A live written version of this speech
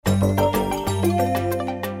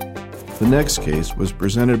next case was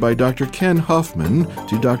presented by Dr. Ken Huffman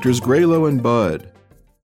to Drs. Graylow and Budd.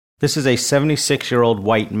 This is a 76-year-old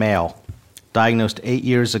white male, diagnosed 8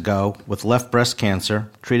 years ago with left breast cancer,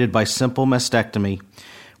 treated by simple mastectomy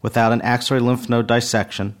without an axillary lymph node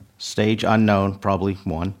dissection, stage unknown, probably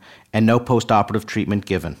 1, and no postoperative treatment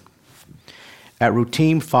given. At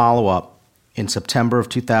routine follow-up in September of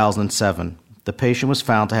 2007, the patient was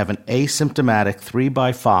found to have an asymptomatic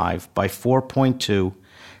 3x5 by 4.2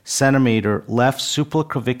 centimeter left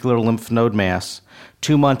supraclavicular lymph node mass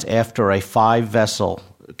 2 months after a 5-vessel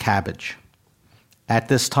CABG. At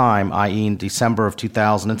this time, i.e. in December of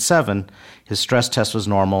 2007, his stress test was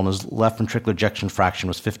normal and his left ventricular ejection fraction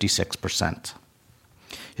was 56%.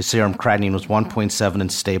 His serum creatinine was 1.7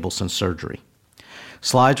 and stable since surgery.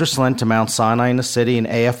 Slides were sent to Mount Sinai in the city and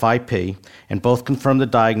AFIP, and both confirmed the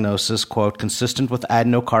diagnosis, quote, consistent with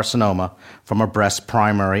adenocarcinoma from a breast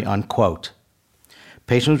primary, unquote.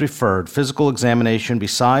 Patient was referred. Physical examination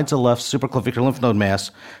besides a left supraclavicular lymph node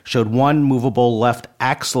mass showed one movable left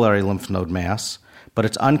axillary lymph node mass, but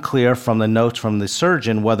it's unclear from the notes from the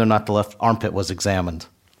surgeon whether or not the left armpit was examined.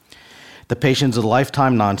 The patient is a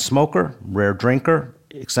lifetime non-smoker, rare drinker.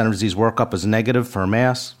 Extent disease workup is negative for a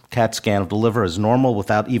mass. CAT scan of the liver is normal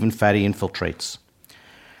without even fatty infiltrates.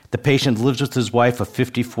 The patient lives with his wife of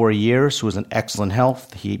 54 years who is in excellent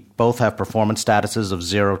health. Both have performance statuses of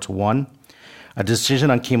 0 to 1. A decision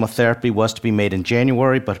on chemotherapy was to be made in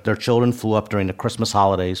January, but their children flew up during the Christmas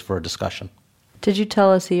holidays for a discussion. Did you tell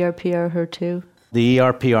us ERPR, HER2? The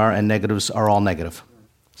ERPR and negatives are all negative.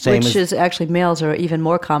 Which is actually males are even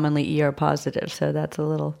more commonly ER positive, so that's a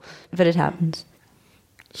little, but it happens.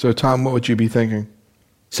 So, Tom, what would you be thinking?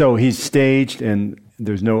 So he's staged and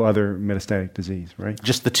there's no other metastatic disease, right?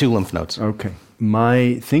 Just the 2 lymph nodes. Okay.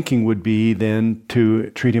 My thinking would be then to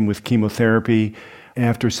treat him with chemotherapy.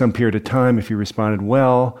 After some period of time, if he responded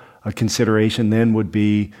well, a consideration then would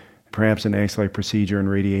be perhaps an axillary procedure and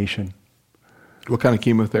radiation. What kind of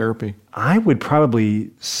chemotherapy? I would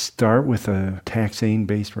probably start with a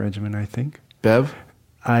taxane-based regimen, I think. Bev?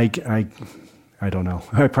 I don't know.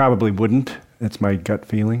 I probably wouldn't. That's my gut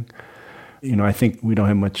feeling. I think we don't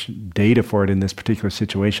have much data for it in this particular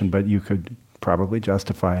situation, but you could probably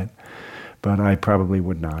justify it. But I probably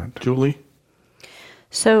would not. Julie?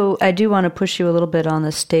 So I do want to push you a little bit on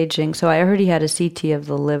the staging. So I heard he had a CT of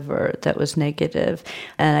the liver that was negative,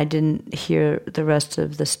 and I didn't hear the rest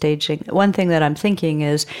of the staging. One thing that I'm thinking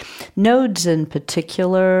is nodes in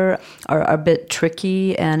particular are a bit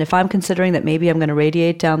tricky, and if I'm considering that maybe I'm going to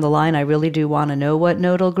radiate down the line, I really do want to know what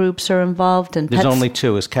nodal groups are involved. And there's only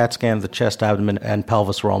 2. His CAT scan of the chest, abdomen, and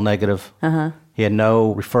pelvis were all negative. Uh-huh. He had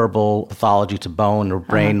no referable pathology to bone or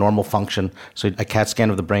brain, normal function. So a CAT scan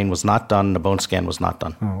of the brain was not done, and a bone scan was not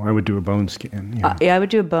done. Oh, I would do a bone scan. Yeah, I would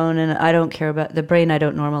do a bone, and I don't care about the brain. I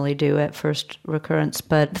don't normally do at first recurrence.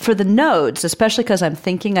 But for the nodes, especially because I'm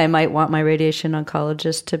thinking I might want my radiation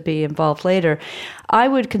oncologist to be involved later, I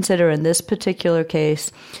would consider in this particular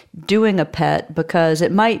case doing a PET because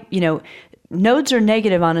it might, nodes are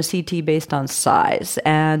negative on a CT based on size.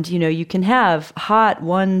 And, you can have hot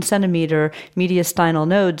 1 centimeter mediastinal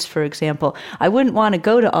nodes, for example. I wouldn't want to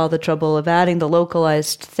go to all the trouble of adding the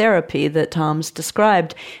localized therapy that Tom's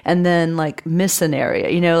described and then miss an area.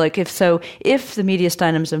 If the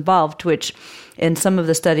mediastinum's involved, which in some of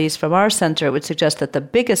the studies from our center, it would suggest that the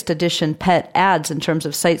biggest addition PET adds in terms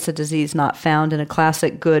of sites of disease not found in a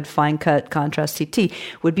classic good fine-cut contrast CT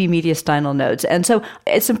would be mediastinal nodes. And so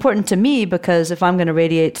it's important to me because if I'm going to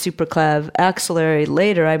radiate supraclav axillary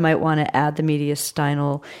later, I might want to add the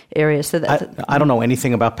mediastinal area. So I don't know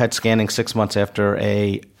anything about PET scanning 6 months after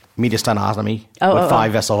a mediastinotomy with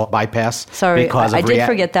 5-vessel bypass. Sorry, I did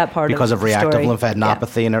forget that part because of reactive story.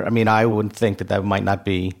 lymphadenopathy. Yeah. And I would think that might not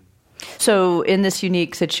be. So in this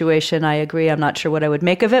unique situation, I agree. I'm not sure what I would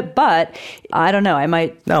make of it, but I don't know. I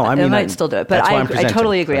might still do it. But I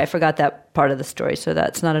totally agree. I forgot that part of the story, so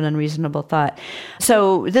that's not an unreasonable thought.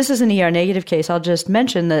 So this is an ER negative case. I'll just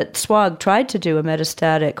mention that SWOG tried to do a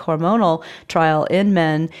metastatic hormonal trial in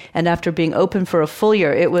men, and after being open for a full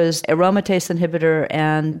year, it was aromatase inhibitor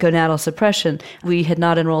and gonadal suppression. We had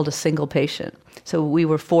not enrolled a single patient. So we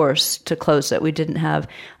were forced to close it. We didn't have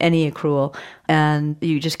any accrual, and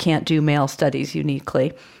you just can't do male studies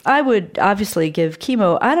uniquely. I would obviously give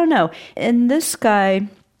chemo. I don't know. In this guy,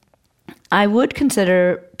 I would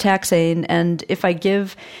consider taxane, and if I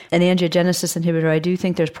give an angiogenesis inhibitor, I do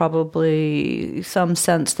think there's probably some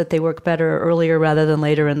sense that they work better earlier rather than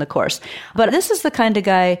later in the course. But this is the kind of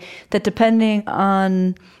guy that, depending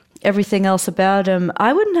on everything else about him,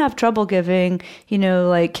 I wouldn't have trouble giving,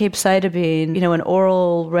 like capecitabine, an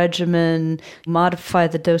oral regimen, modify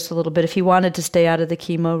the dose a little bit. If he wanted to stay out of the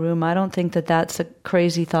chemo room, I don't think that that's a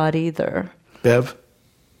crazy thought either. Bev?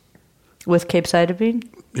 With capecitabine?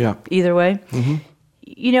 Yeah. Either way? Mm-hmm.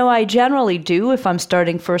 I generally do, if I'm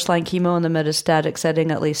starting first-line chemo in the metastatic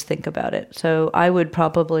setting, at least think about it. So I would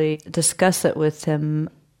probably discuss it with him.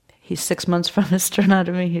 He's 6 months from his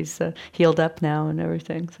sternotomy. He's healed up now and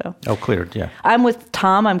everything. So Cleared, yeah. I'm with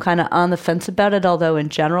Tom. I'm kind of on the fence about it, although in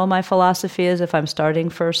general my philosophy is if I'm starting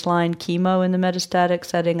first-line chemo in the metastatic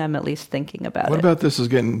setting, I'm at least thinking about it. What about this is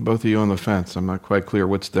getting both of you on the fence? I'm not quite clear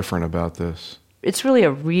what's different about this. It's really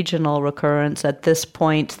a regional recurrence at this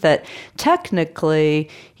point that technically,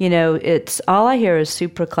 it's all I hear is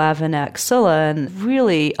supraclavin axilla, and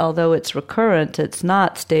really, although it's recurrent, it's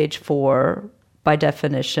not stage 4 by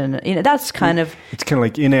definition. That's kind of... It's kind of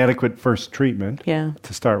like inadequate first treatment. Yeah.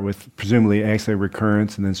 To start with, presumably axillary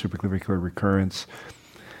recurrence and then supraclavicular recurrence.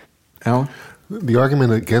 Alan? The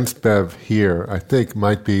argument against Bev here, I think,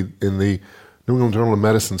 might be in the New England Journal of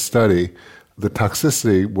Medicine study, the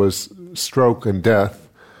toxicity was stroke and death,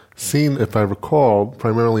 seen, if I recall,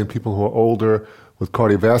 primarily in people who are older with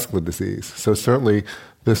cardiovascular disease. So certainly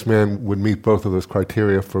this man would meet both of those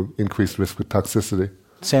criteria for increased risk of toxicity.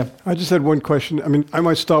 Sam? I just had one question. I mean, I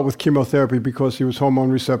might start with chemotherapy because he was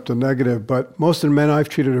hormone receptor negative, but most of the men I've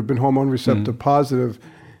treated have been hormone receptor positive.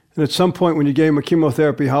 And at some point when you gave him a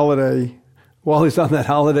chemotherapy holiday, while he's on that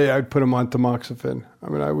holiday, I'd put him on tamoxifen. I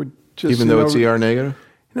mean, I would just... Even though it's ER negative?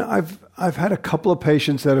 I've had a couple of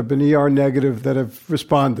patients that have been ER negative that have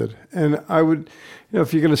responded. And I would,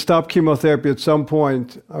 if you're going to stop chemotherapy at some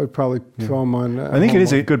point, I would probably throw them on... I think it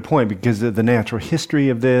is a good point because the natural history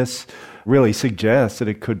of this really suggests that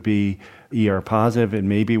it could be ER positive. It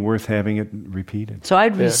may be worth having it repeated. So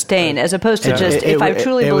I'd restain, as opposed to just, if I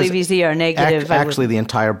truly believe he's ER negative... Actually, the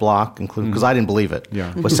entire block, including, because I didn't believe it,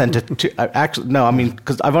 was sent to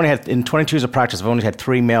because I've only had, in 22 years of practice, I've only had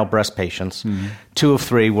 3 male breast patients. 2 of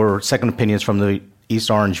 3 were second opinions from the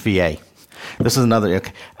East Orange VA. This is another,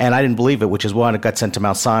 and I didn't believe it, which is why it got sent to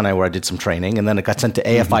Mount Sinai where I did some training, and then it got sent to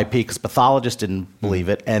AFIP because pathologists didn't believe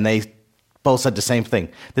it, and they both said the same thing.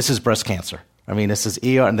 This is breast cancer. I mean, this is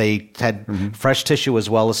ER, and they had fresh tissue as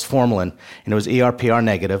well as formalin, and it was ER-PR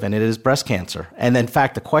negative, and it is breast cancer. And in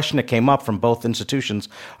fact, the question that came up from both institutions,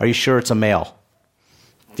 are you sure it's a male?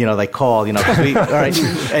 They call, because we, all right,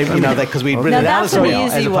 because we'd written it out as a male.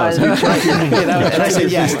 That's an easy one. And I said,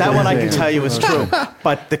 yes, that one I can tell you is true.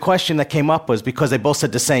 But the question that came up was because they both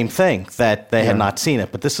said the same thing, that they had not seen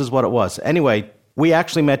it. But this is what it was. Anyway, we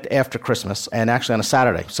actually met after Christmas, and actually on a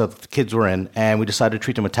Saturday, so the kids were in, and we decided to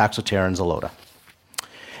treat him with Taxotere and Xeloda.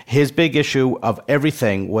 His big issue of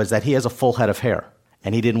everything was that he has a full head of hair,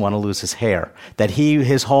 and he didn't want to lose his hair.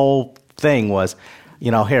 His whole thing was,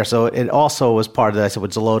 hair. So it also was part of that. I said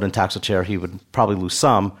with Xeloda and Taxotere, he would probably lose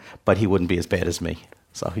some, but he wouldn't be as bad as me.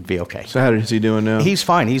 So he'd be okay. So how is he doing now? He's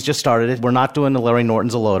fine. He's just started it. We're not doing the Larry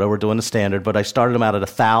Norton Xeloda. We're doing the standard, but I started him out at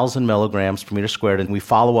 1,000 milligrams per meter squared, and we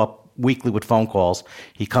follow up weekly with phone calls.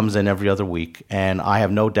 He comes in every other week, and I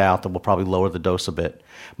have no doubt that we'll probably lower the dose a bit.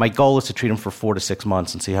 My goal is to treat him for 4 to 6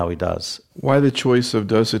 months and see how he does. Why the choice of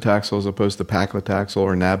docetaxel as opposed to paclitaxel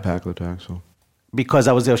or nab-paclitaxel? Because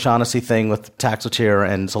that was the O'Shaughnessy thing with Taxotere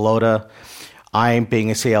and Xeloda. I'm being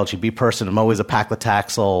a CLGB person. I'm always a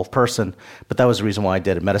paclitaxel person, but that was the reason why I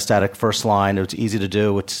did it. Metastatic first line. It was easy to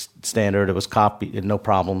do. It's standard. It was copied. No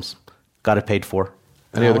problems. Got it paid for.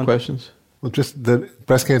 Any other questions? Well, just that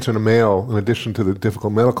breast cancer in a male, in addition to the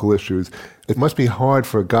difficult medical issues, it must be hard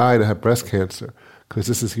for a guy to have breast cancer because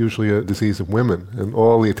this is usually a disease of women, and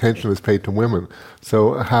all the attention is paid to women.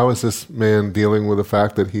 So how is this man dealing with the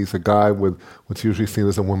fact that he's a guy with what's usually seen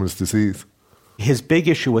as a woman's disease? His big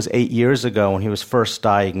issue was 8 years ago when he was first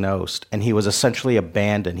diagnosed, and he was essentially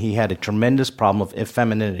abandoned. He had a tremendous problem of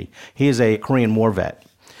femininity. He is a Korean War vet.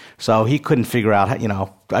 So he couldn't figure out,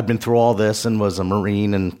 I've been through all this and was a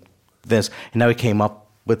Marine and this, and now he came up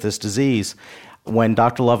with this disease. When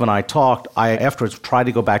Dr. Love and I talked, I afterwards tried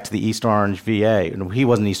to go back to the East Orange VA. He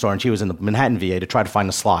wasn't East Orange, he was in the Manhattan VA to try to find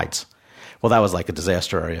the slides. Well, that was like a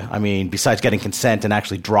disaster area. I mean, besides getting consent and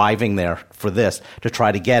actually driving there for this to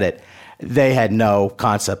try to get it, they had no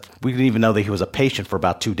concept. We didn't even know that he was a patient for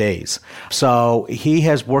about 2 days. So he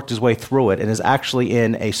has worked his way through it and is actually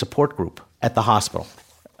in a support group at the hospital.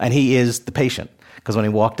 And he is the patient. Because when he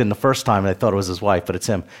walked in the first time, I thought it was his wife, but it's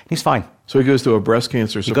him. He's fine. So he goes to a breast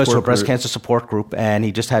cancer support group? He goes to a breast cancer support group, and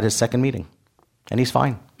he just had his second meeting. And he's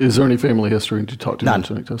fine. Is there any family history to talk to None.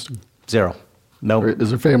 genetic testing? 0. No. Or is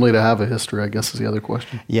there family to have a history, I guess is the other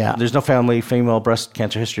question. Yeah, there's no family female breast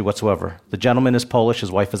cancer history whatsoever. The gentleman is Polish,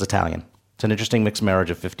 his wife is Italian. It's an interesting mixed marriage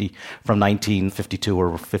of 1952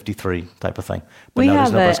 or 53 type of thing. But we no, there's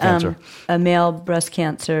have no breast cancer. A male breast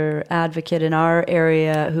cancer advocate in our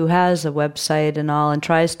area who has a website and all and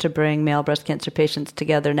tries to bring male breast cancer patients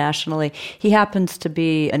together nationally. He happens to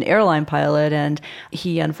be an airline pilot, and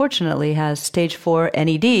he unfortunately has stage 4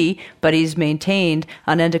 NED, but he's maintained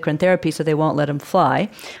on endocrine therapy, so they won't let him fly.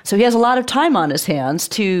 So he has a lot of time on his hands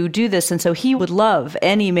to do this, and so he would love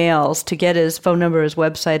any males to get his phone number, his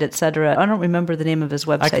website, etc. I don't remember the name of his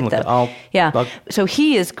website. I can look it. So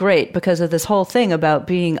he is great because of this whole thing about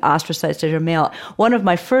being ostracized as a male. One of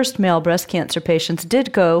my first male breast cancer patients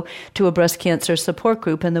did go to a breast cancer support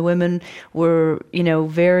group, and the women were,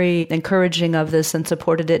 very encouraging of this and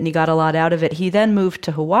supported it, and he got a lot out of it. He then moved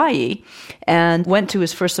to Hawaii and went to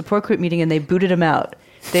his first support group meeting, and they booted him out.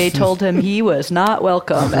 They told him he was not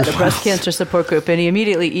welcome at a breast cancer support group, and he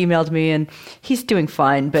immediately emailed me, and he's doing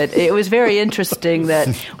fine. But it was very interesting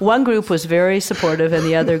that one group was very supportive and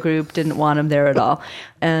the other group didn't want him there at all.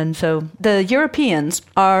 And so the Europeans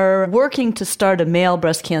are working to start a male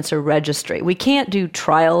breast cancer registry. We can't do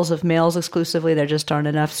trials of males exclusively. There just aren't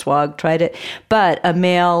enough. SWOG tried it. But a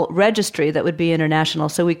male registry that would be international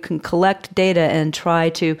so we can collect data and try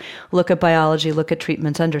to look at biology, look at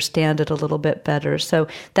treatments, understand it a little bit better. So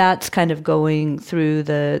that's kind of going through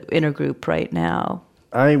the intergroup right now.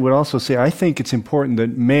 I would also say I think it's important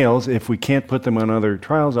that males, if we can't put them on other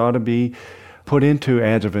trials, ought to be put into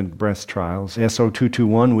adjuvant breast trials.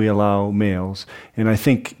 SO221, we allow males. And I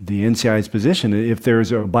think the NCI's position, if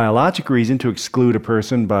there's a biologic reason to exclude a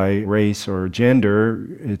person by race or gender,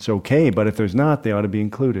 it's okay. But if there's not, they ought to be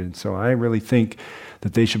included. So I really think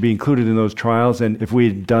that they should be included in those trials. And if we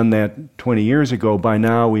had done that 20 years ago, by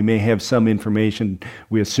now we may have some information.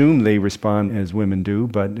 We assume they respond as women do,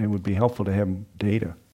 but it would be helpful to have data.